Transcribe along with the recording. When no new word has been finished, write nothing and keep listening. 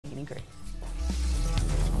Stephanie Gray.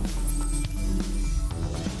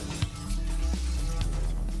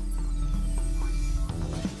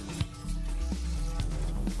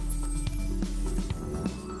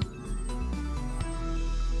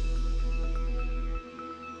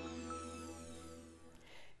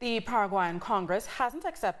 The Paraguayan Congress hasn't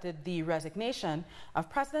accepted the resignation of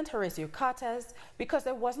President Horacio Cartes because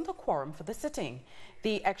there wasn't a quorum for the sitting.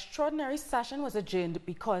 The extraordinary session was adjourned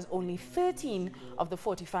because only 13 of the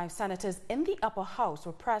 45 senators in the upper house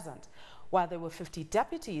were present, while there were 50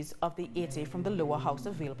 deputies of the 80 from the lower house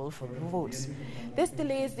available for the votes. This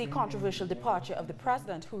delays the controversial departure of the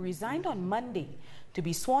president, who resigned on Monday to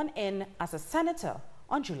be sworn in as a senator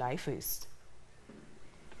on July 1st.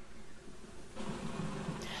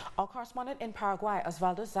 Our correspondent in Paraguay,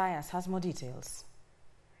 Osvaldo Zayas, has more details.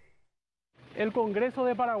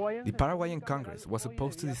 The Paraguayan Congress was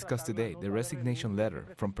supposed to discuss today the resignation letter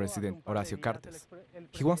from President Horacio Cartes.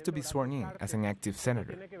 He wants to be sworn in as an active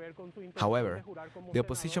senator. However, the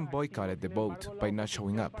opposition boycotted the vote by not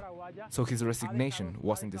showing up, so his resignation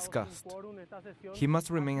wasn't discussed. He must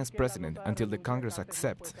remain as president until the Congress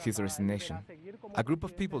accepts his resignation. A group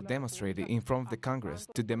of people demonstrated in front of the Congress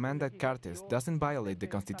to demand that Cartes doesn't violate the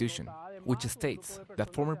Constitution, which states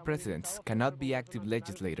that former presidents cannot be active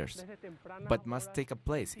legislators, but must take a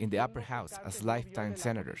place in the upper house as lifetime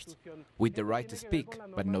senators, with the right to speak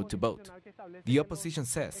but not to vote. The opposition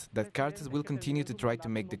says that Cartes will continue to try to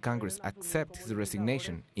make the Congress accept his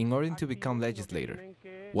resignation in order to become legislator,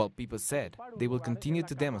 while people said they will continue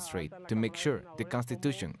to demonstrate to make sure the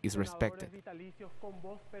Constitution is respected.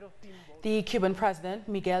 The Cuban president,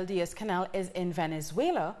 Miguel Díaz-Canel, is in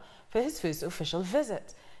Venezuela for his first official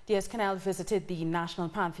visit. Díaz-Canel visited the National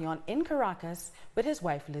Pantheon in Caracas with his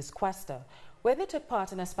wife Liz Cuesta, where they took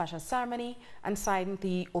part in a special ceremony and signed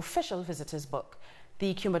the official visitor's book.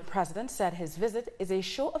 The Cuban president said his visit is a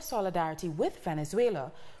show of solidarity with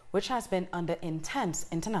Venezuela, which has been under intense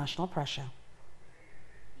international pressure.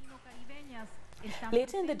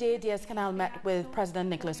 Later in the day, Díaz-Canel met with President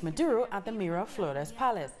Nicolas Maduro at the Miraflores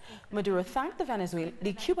Palace. Maduro thanked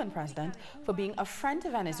the Cuban president for being a friend to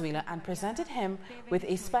Venezuela and presented him with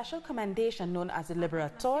a special commendation known as the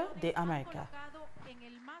Libertador de América.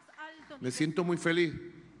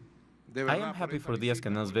 I am happy for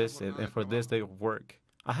Díaz-Canel's visit and for this day of work.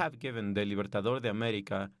 I have given the Libertador de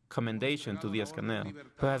América commendation to Díaz-Canel,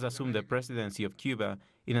 who has assumed the presidency of Cuba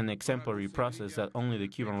in an exemplary process that only the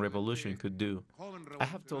Cuban Revolution could do. I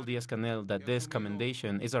have told Díaz-Canel that this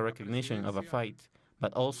commendation is a recognition of a fight,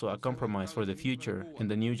 but also a compromise for the future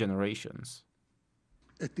and the new generations.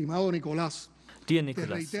 Dear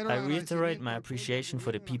Nicolas, I reiterate my appreciation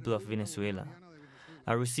for the people of Venezuela.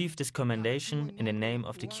 I received this commendation in the name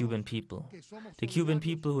of the Cuban people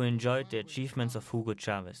who enjoyed the achievements of Hugo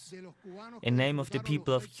Chavez. In name of the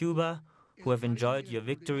people of Cuba, who have enjoyed your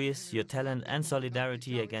victories, your talent and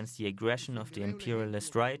solidarity against the aggression of the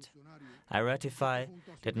imperialist right, I ratify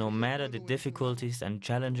that no matter the difficulties and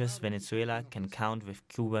challenges, Venezuela can count with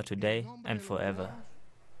Cuba today and forever.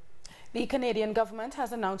 The Canadian government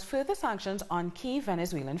has announced further sanctions on key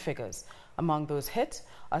Venezuelan figures. Among those hit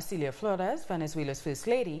are Celia Flores, Venezuela's First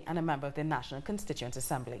Lady and a member of the National Constituent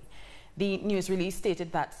Assembly. The news release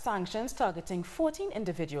stated that sanctions targeting 14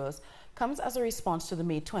 individuals comes as a response to the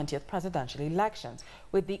May 20th presidential elections,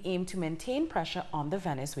 with the aim to maintain pressure on the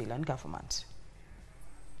Venezuelan government.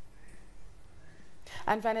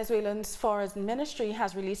 And Venezuela's foreign ministry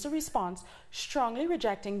has released a response strongly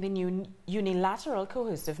rejecting the new unilateral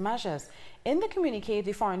coercive measures. In the communique,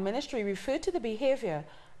 the foreign ministry referred to the behavior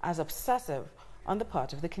as obsessive on the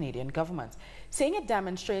part of the Canadian government, saying it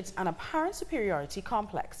demonstrates an apparent superiority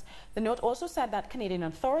complex. The note also said that Canadian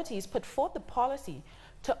authorities put forth the policy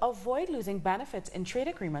to avoid losing benefits in trade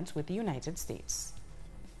agreements with the United States.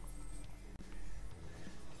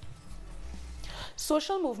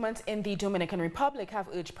 Social movements in the Dominican Republic have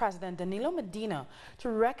urged President Danilo Medina to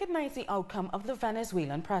recognize the outcome of the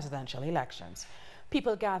Venezuelan presidential elections.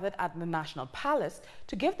 People gathered at the National Palace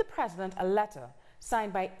to give the president a letter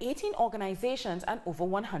signed by 18 organizations and over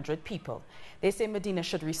 100 people. They say Medina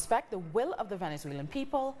should respect the will of the Venezuelan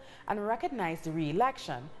people and recognize the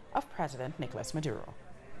re-election of President Nicolas Maduro.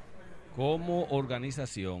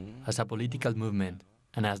 As a political movement,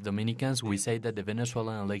 and as Dominicans, we say that the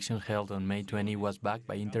Venezuelan election held on May 20 was backed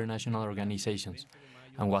by international organizations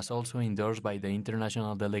and was also endorsed by the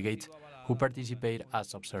international delegates who participate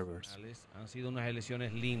as observers.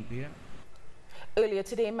 Earlier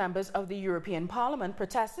today, members of the European Parliament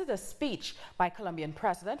protested a speech by Colombian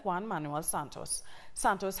President Juan Manuel Santos.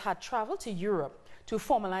 Santos had traveled to Europe to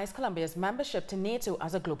formalize Colombia's membership to NATO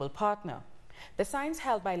as a global partner. The signs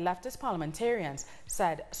held by leftist parliamentarians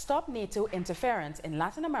said, "Stop NATO interference in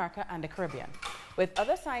Latin America and the Caribbean," with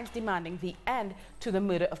other signs demanding the end to the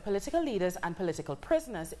murder of political leaders and political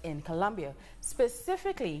prisoners in Colombia,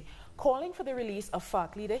 specifically calling for the release of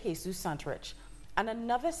FARC leader Jesus Santrich. And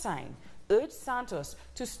another sign urged Santos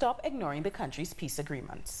to stop ignoring the country's peace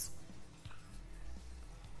agreements.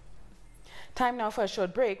 Time now for a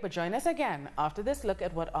short break, but join us again after this look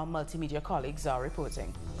at what our multimedia colleagues are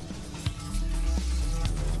reporting.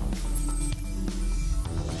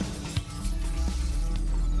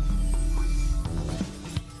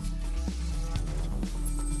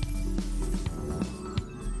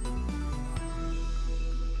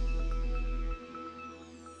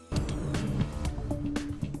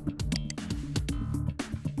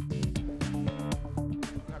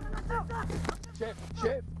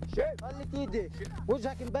 شيف خليك ايدك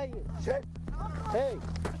وجهك مبين شيف هي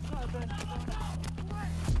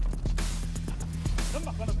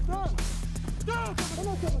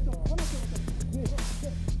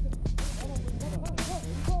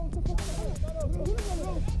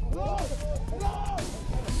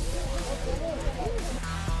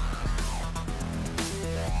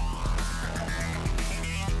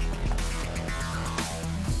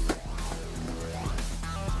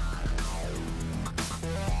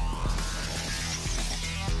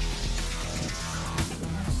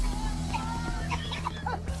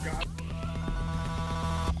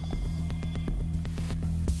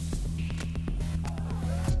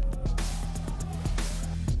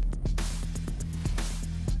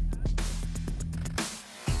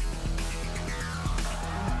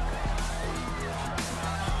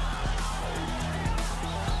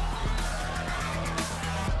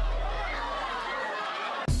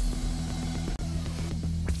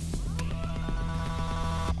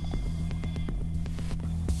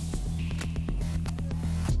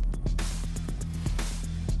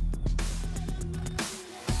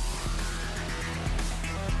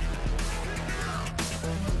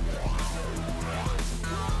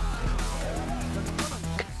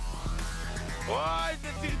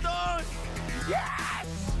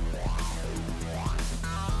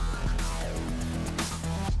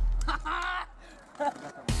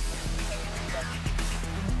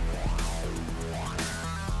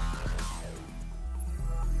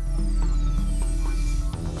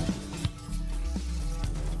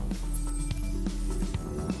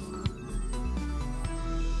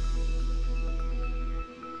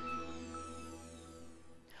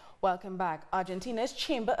Welcome back. Argentina's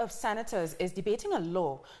Chamber of Senators is debating a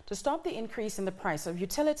law to stop the increase in the price of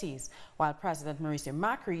utilities, while President Mauricio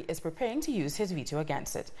Macri is preparing to use his veto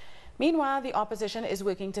against it. Meanwhile, the opposition is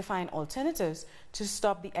working to find alternatives to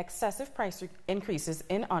stop the excessive price increases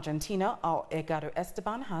in Argentina. Our Edgardo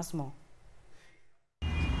Esteban has more.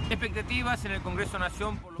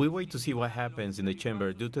 We wait to see what happens in the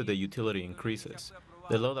chamber due to the utility increases.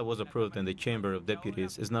 The law that was approved in the Chamber of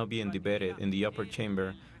Deputies is now being debated in the upper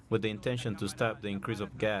chamber with the intention to stop the increase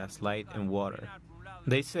of gas, light, and water.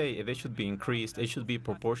 They say if it should be increased, it should be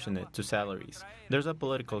proportionate to salaries. There's a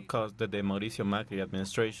political cost that the Mauricio Macri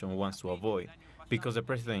administration wants to avoid, because the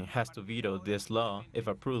president has to veto this law if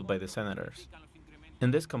approved by the senators.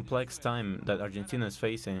 In this complex time that Argentina is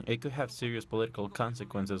facing, it could have serious political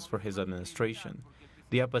consequences for his administration.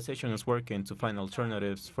 The opposition is working to find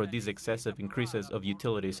alternatives for these excessive increases of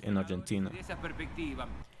utilities in Argentina.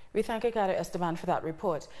 We thank Edgardo Esteban for that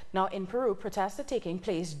report. Now, in Peru, protests are taking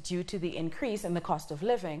place due to the increase in the cost of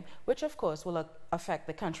living, which of course will affect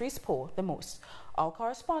the country's poor the most. Our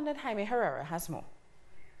correspondent Jaime Herrera has more.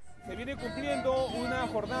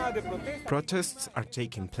 Protests are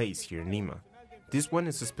taking place here in Lima. This one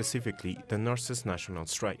is specifically the nurses' national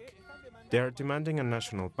strike. They are demanding a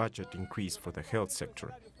national budget increase for the health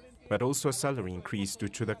sector, but also a salary increase due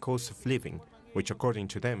to the cost of living, which according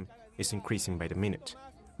to them is increasing by the minute.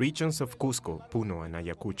 Regions of Cusco, Puno, and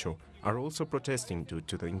Ayacucho are also protesting due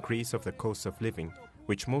to the increase of the cost of living,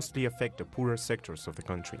 which mostly affect the poorer sectors of the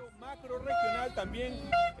country.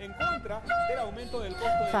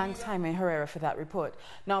 Thanks, Jaime Herrera, for that report.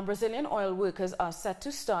 Now, Brazilian oil workers are set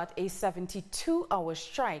to start a 72-hour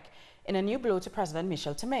strike in a new blow to President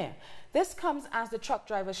Michel Temer. This comes as the truck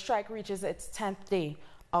driver strike reaches its 10th day.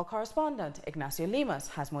 Our correspondent, Ignacio Limas,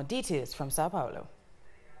 has more details from Sao Paulo.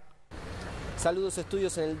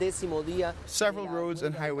 Several roads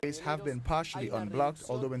and highways have been partially unblocked,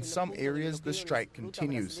 although in some areas the strike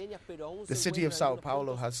continues. The city of Sao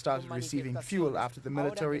Paulo has started receiving fuel after the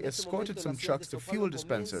military escorted some trucks to fuel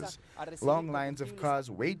dispensers. Long lines of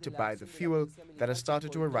cars wait to buy the fuel that has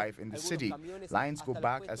started to arrive in the city. Lines go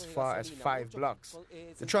back as far as 5 blocks.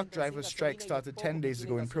 The truck drivers' strike started 10 days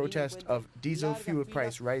ago in protest of diesel fuel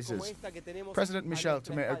price rises. President Michel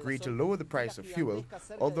Temer agreed to lower the price of fuel,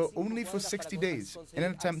 although only for 60 days, in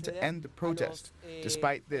an attempt to end the protest.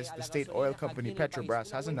 Despite this, the state oil company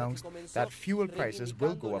Petrobras has announced that fuel prices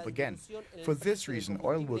will go up again. For this reason,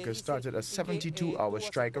 oil workers started a 72-hour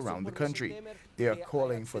strike around the country. They are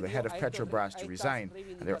calling for the head of Petrobras to resign,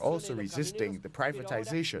 and they're also resisting the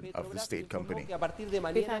privatization of the state company.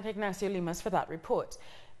 We thank Ignacio Limas for that report.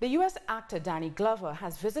 The U.S. actor Danny Glover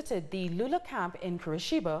has visited the Lula camp in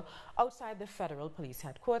Curitiba outside the federal police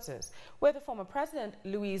headquarters, where the former president,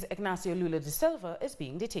 Luiz Ignacio Lula da Silva, is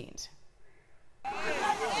being detained.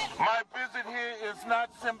 My visit here is not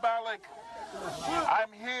symbolic.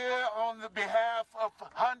 I'm here on the behalf of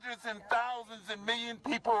hundreds and thousands and million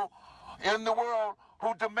people in the world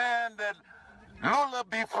who demand that Lula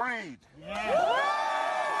be freed.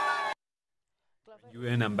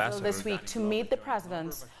 UN ambassador this week to meet the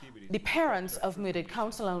parents of murdered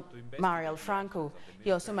Councilor Mariel Franco.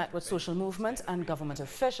 He also met with social movements and government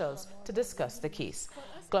officials to discuss the case.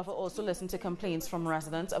 Glover also listened to complaints from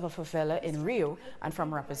residents of a favela in Rio and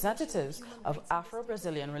from representatives of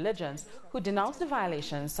Afro-Brazilian religions who denounced the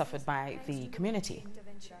violations suffered by the community.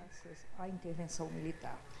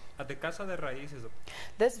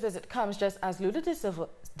 This visit comes just as Lula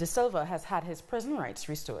da Silva has had his prison rights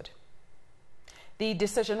restored. The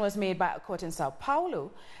decision was made by a court in Sao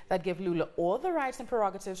Paulo that gave Lula all the rights and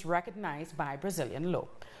prerogatives recognized by Brazilian law.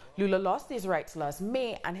 Lula lost these rights last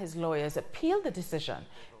May and his lawyers appealed the decision.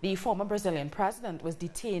 The former Brazilian president was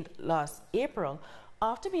detained last April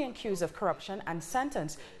after being accused of corruption and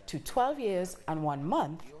sentenced to 12 years and 1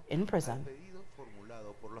 month in prison.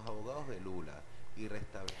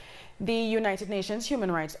 The United Nations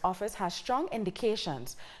Human Rights Office has strong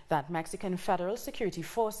indications that Mexican federal security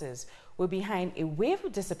forces were behind a wave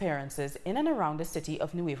of disappearances in and around the city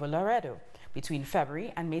of Nuevo Laredo between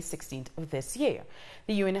February and May 16th of this year.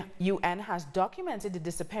 The UN has documented the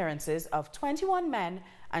disappearances of 21 men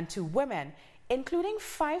and 2 women, including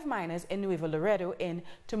 5 minors in Nuevo Laredo in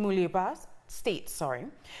Tamaulipas State.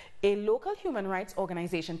 A local human rights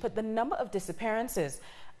organization put the number of disappearances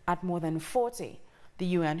at more than 40. The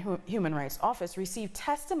UN Human Rights Office received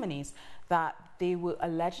testimonies that they were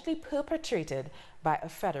allegedly perpetrated by a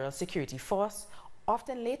federal security force,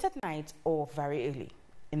 often late at night or very early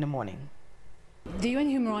in the morning. The UN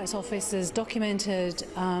Human Rights Office has documented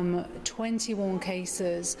 21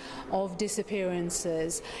 cases of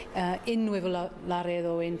disappearances in Nuevo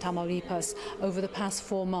Laredo in Tamaulipas over the past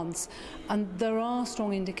 4 months, and there are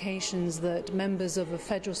strong indications that members of a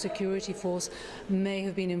federal security force may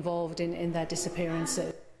have been involved in their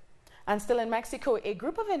disappearances. And still in Mexico, a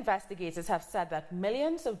group of investigators have said that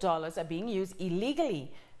millions of dollars are being used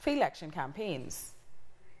illegally for election campaigns.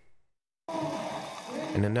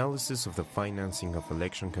 An analysis of the financing of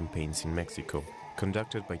election campaigns in Mexico,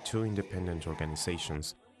 conducted by 2 independent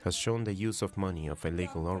organizations, has shown the use of money of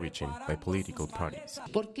illegal origin by political parties.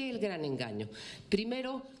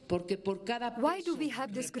 Why do we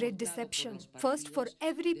have this great deception? First, for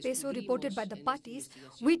every peso reported by the parties,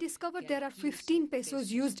 we discovered there are 15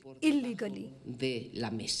 pesos used illegally.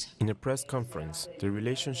 In a press conference, the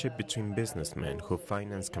relationship between businessmen who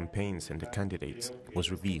finance campaigns and the candidates was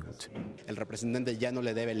revealed.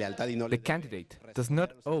 The candidate does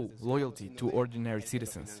not owe loyalty to ordinary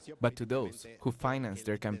citizens, but to those who finance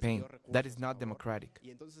their campaign. That is not democratic.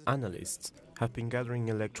 Analysts have been gathering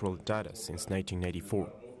electoral data since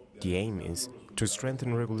 1994. The aim is to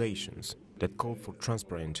strengthen regulations that call for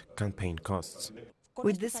transparent campaign costs.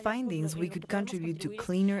 With these findings, we could contribute to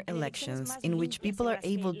cleaner elections in which people are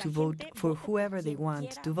able to vote for whoever they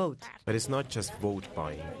want to vote. But it's not just vote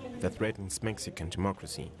buying that threatens Mexican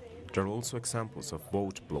democracy. There are also examples of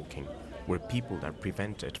vote blocking, where people are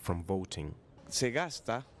prevented from voting.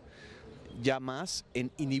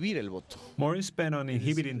 More is spent on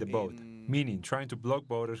inhibiting the vote, meaning trying to block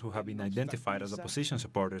voters who have been identified as opposition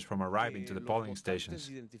supporters from arriving to the polling stations.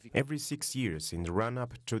 Every 6 years in the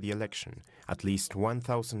run-up to the election, at least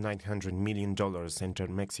 $1,900 million enter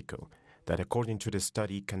Mexico that, according to the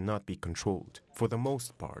study, cannot be controlled. For the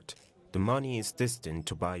most part, the money is destined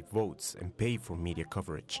to buy votes and pay for media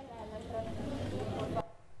coverage.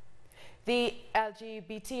 The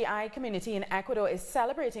LGBTI community in Ecuador is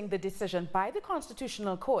celebrating the decision by the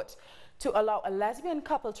Constitutional Court to allow a lesbian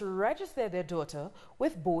couple to register their daughter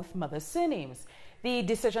with both mothers' surnames. The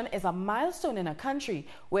decision is a milestone in a country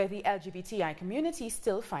where the LGBTI community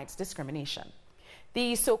still fights discrimination.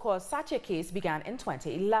 The so-called Satya case began in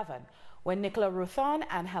 2011 when Nicola Ruthon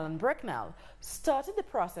and Helen Bricknell started the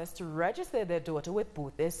process to register their daughter with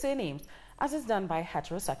both their surnames, as is done by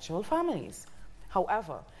heterosexual families.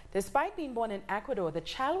 However, despite being born in Ecuador, the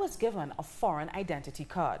child was given a foreign identity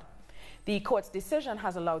card. The court's decision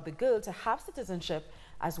has allowed the girl to have citizenship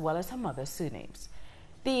as well as her mother's surnames.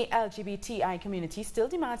 The LGBTI community still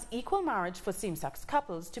demands equal marriage for same-sex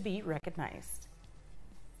couples to be recognized.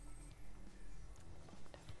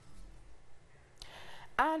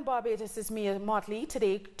 And Barbados' Mia Motley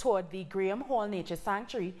today toured the Graham Hall Nature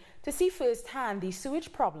Sanctuary to see firsthand the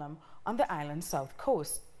sewage problem on the island's south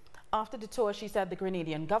coast. After the tour, she said the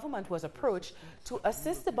Grenadian government was approached to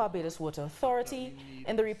assist the Barbados Water Authority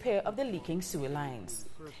in the repair of the leaking sewer lines.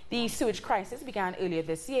 The sewage crisis began earlier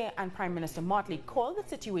this year, and Prime Minister Motley called the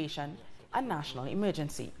situation a national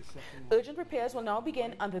emergency. Urgent repairs will now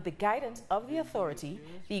begin under the guidance of the authority,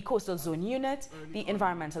 the Coastal Zone Unit, the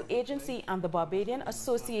Environmental Agency, and the Barbadian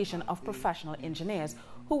Association of Professional Engineers,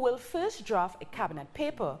 who will first draft a cabinet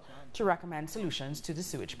paper to recommend solutions to the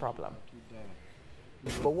sewage problem.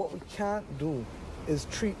 But what we can't do is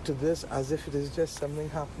treat to this as if it is just something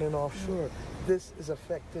happening offshore. This is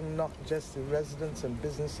affecting not just the residents and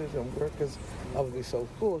businesses and workers of the South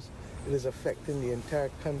Coast, it is affecting the entire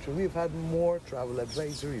country. We've had more travel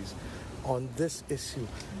advisories on this issue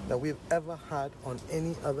than we've ever had on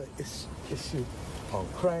any other issue, on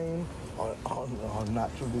crime, on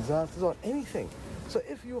natural disasters, on anything. So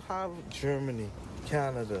if you have Germany,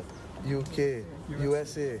 Canada, UK,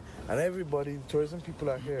 USA, and everybody, tourism people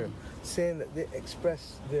are here, saying that they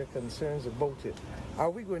express their concerns about it, are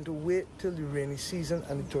we going to wait till the rainy season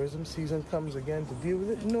and the tourism season comes again to deal with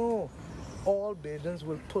it? No. All Badians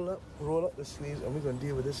will roll up the sleeves, and we're going to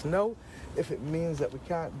deal with this now. If it means that we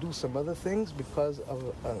can't do some other things because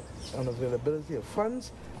of unavailability of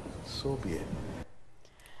funds, so be it.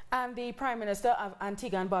 And the Prime Minister of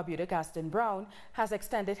Antigua and Barbuda, Gaston Brown, has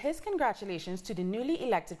extended his congratulations to the newly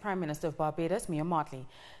elected Prime Minister of Barbados, Mia Motley.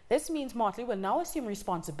 This means Motley will now assume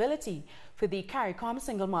responsibility for the CARICOM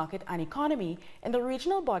single market and economy in the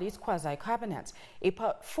regional body's quasi-cabinet, a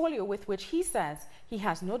portfolio with which he says he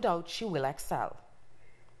has no doubt she will excel.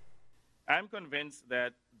 I'm convinced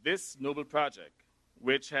that this noble project,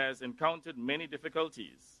 which has encountered many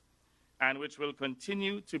difficulties and which will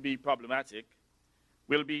continue to be problematic,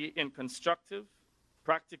 will be in constructive,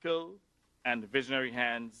 practical, and visionary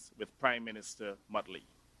hands with Prime Minister Motley.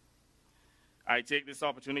 I take this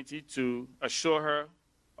opportunity to assure her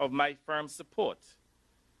of my firm support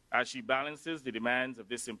as she balances the demands of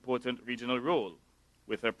this important regional role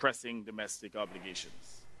with her pressing domestic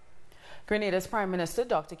obligations. Grenada's Prime Minister,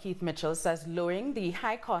 Dr. Keith Mitchell, says lowering the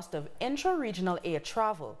high cost of intra-regional air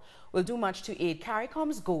travel will do much to aid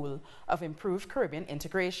CARICOM's goal of improved Caribbean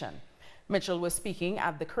integration. Mitchell was speaking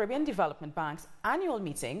at the Caribbean Development Bank's annual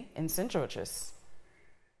meeting in St. George's.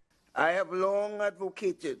 I have long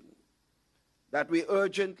advocated that we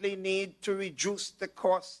urgently need to reduce the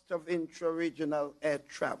cost of intra-regional air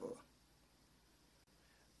travel.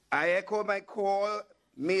 I echo my call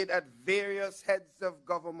made at various heads of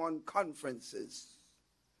government conferences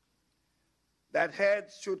that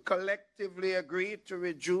heads should collectively agree to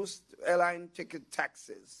reduce airline ticket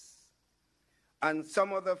taxes and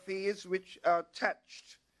some other fees which are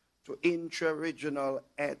attached to intra-regional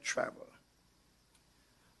air travel.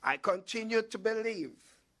 I continue to believe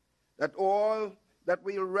that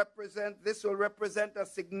this will represent a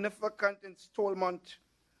significant installment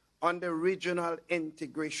on the regional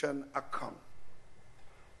integration account.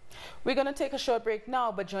 We're going to take a short break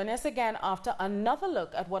now, but join us again after another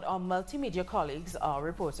look at what our multimedia colleagues are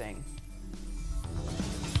reporting.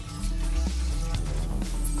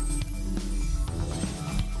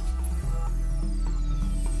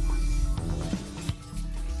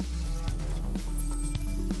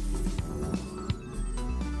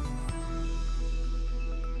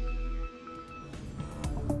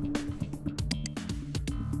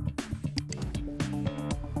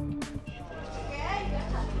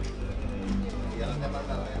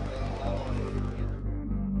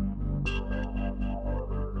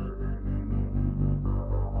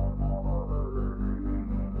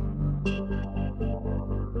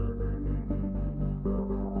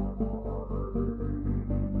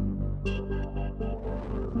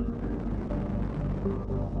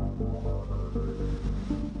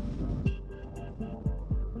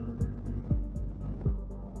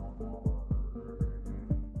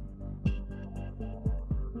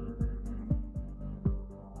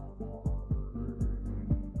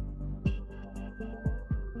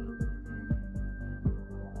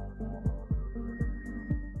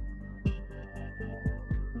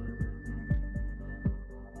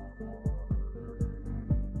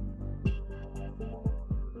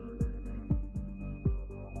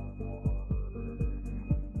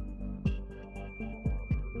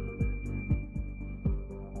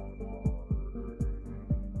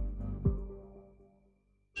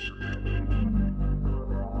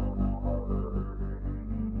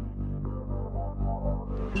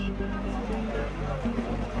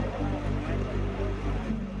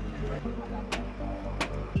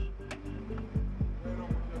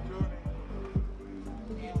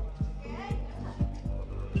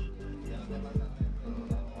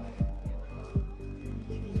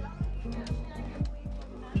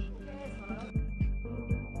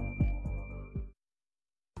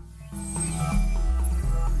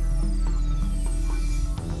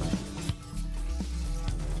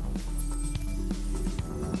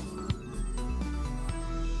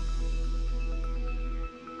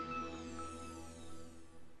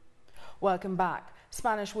 Welcome back.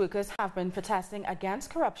 Spanish workers have been protesting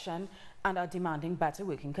against corruption and are demanding better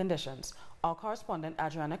working conditions. Our correspondent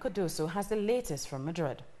Adriana Cardoso has the latest from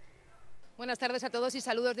Madrid.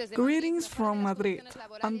 Greetings from Madrid.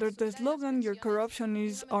 Under the slogan, "Your corruption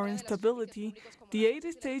is our instability," the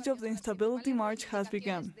 8th stage of the Instability March has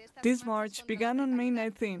begun. This march began on May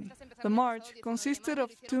 19. The march consisted of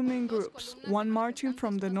two main groups, one marching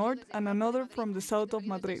from the north and another from the south of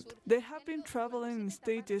Madrid. They have been traveling in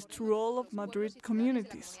stages through all of Madrid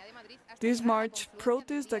communities. This march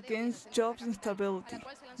protests against jobs instability.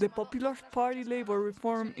 The Popular Party labor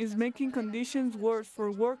reform is making conditions worse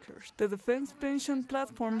for workers. The Defense Pension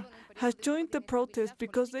Platform has joined the protest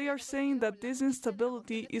because they are saying that this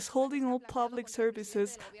instability is holding all public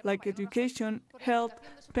services like education, health,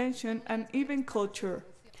 pension, and even culture.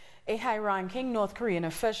 A high-ranking North Korean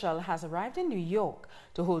official has arrived in New York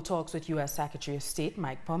to hold talks with U.S. Secretary of State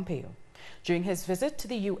Mike Pompeo. During his visit to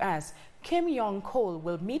the U.S., Kim Jong-chol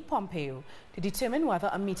will meet Pompeo to determine whether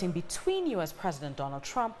a meeting between U.S. President Donald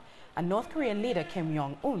Trump and North Korean leader Kim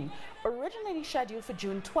Jong-un, originally scheduled for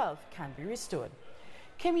June 12, can be restored.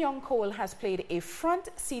 Kim Jong-chol has played a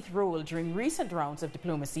front-seat role during recent rounds of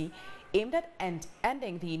diplomacy aimed at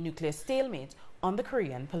ending the nuclear stalemate on the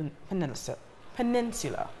Korean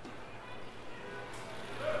peninsula.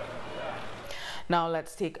 Now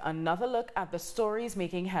let's take another look at the stories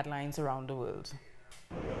making headlines around the world.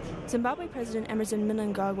 Zimbabwe President Emmerson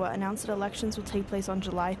Mnangagwa announced that elections will take place on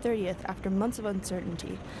July 30th after months of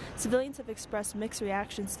uncertainty. Civilians have expressed mixed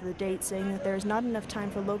reactions to the date, saying that there is not enough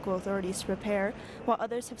time for local authorities to prepare, while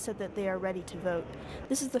others have said that they are ready to vote.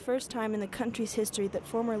 This is the first time in the country's history that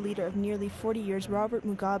former leader of nearly 40 years, Robert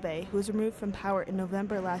Mugabe, who was removed from power in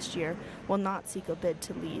November last year, will not seek a bid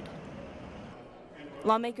to lead.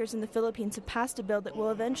 Lawmakers in the Philippines have passed a bill that will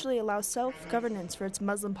eventually allow self-governance for its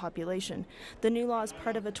Muslim population. The new law is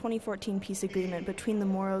part of a 2014 peace agreement between the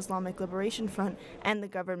Moro Islamic Liberation Front and the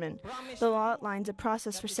government. The law outlines a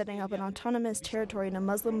process for setting up an autonomous territory in a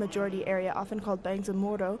Muslim-majority area often called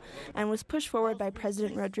Bangsamoro, and was pushed forward by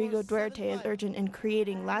President Rodrigo Duterte as urgent in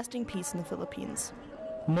creating lasting peace in the Philippines.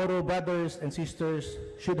 Moro brothers and sisters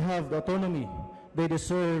should have the autonomy they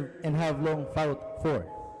deserve and have long fought for.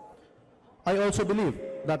 I also believe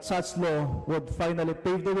that such law would finally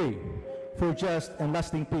pave the way for just and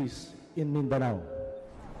lasting peace in Mindanao.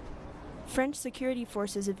 French security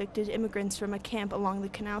forces evicted immigrants from a camp along the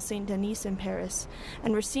Canal Saint-Denis in Paris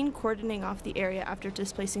and were seen cordoning off the area after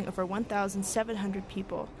displacing over 1,700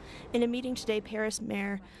 people. In a meeting today, Paris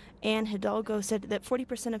Mayor Anne Hidalgo said that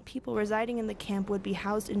 40% of people residing in the camp would be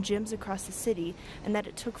housed in gyms across the city, and that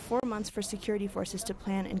it took 4 months for security forces to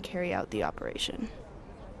plan and carry out the operation.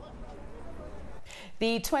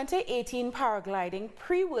 The 2018 paragliding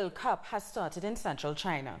pre-World Cup has started in central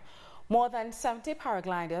China. More than 70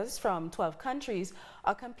 paragliders from 12 countries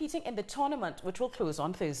are competing in the tournament, which will close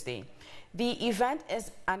on Thursday. The event is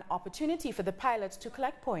an opportunity for the pilots to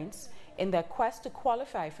collect points in their quest to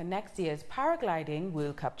qualify for next year's Paragliding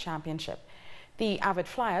World Cup Championship. The avid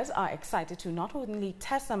flyers are excited to not only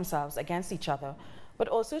test themselves against each other, but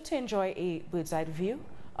also to enjoy a bird's-eye view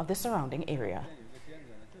of the surrounding area.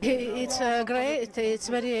 It's great. It's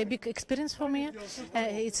very big experience for me.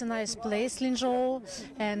 It's a nice place, Linzhou,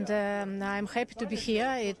 and I'm happy to be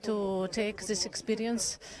here to take this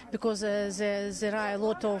experience because there are a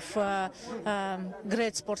lot of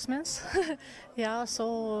great sportsmen. Yeah,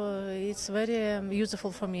 so it's very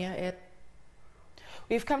useful for me.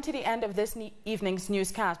 We've come to the end of this evening's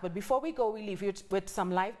newscast, but before we go, we leave you with some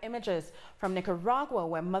live images from Nicaragua,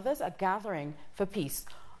 where mothers are gathering for peace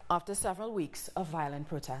after several weeks of violent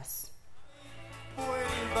protests.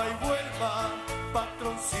 Vuelva y vuelva,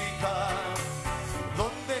 patroncita.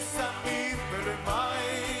 ¿Dónde está mi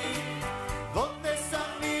Peremay? ¿Dónde está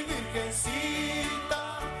mi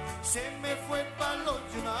virgencita? Se me fue pa' los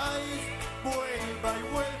Yunais. Vuelva y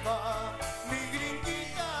vuelva, mi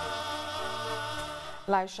gringuita.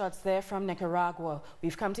 Live shots there from Nicaragua.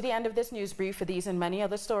 We've come to the end of this news brief. For these and many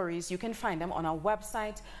other stories, you can find them on our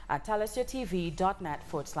website at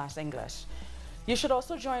telesyourtv.net/English. You should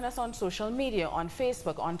also join us on social media, on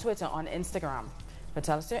Facebook, on Twitter, on Instagram. For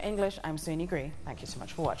Tell Us Your English, I'm Sonia Gray. Thank you so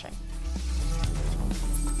much for watching.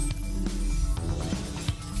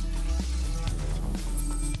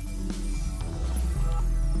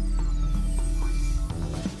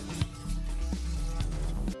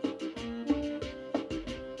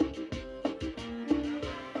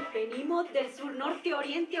 Del sur, norte,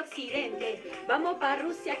 oriente, occidente. Vamos para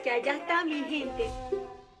Rusia, que allá está mi gente.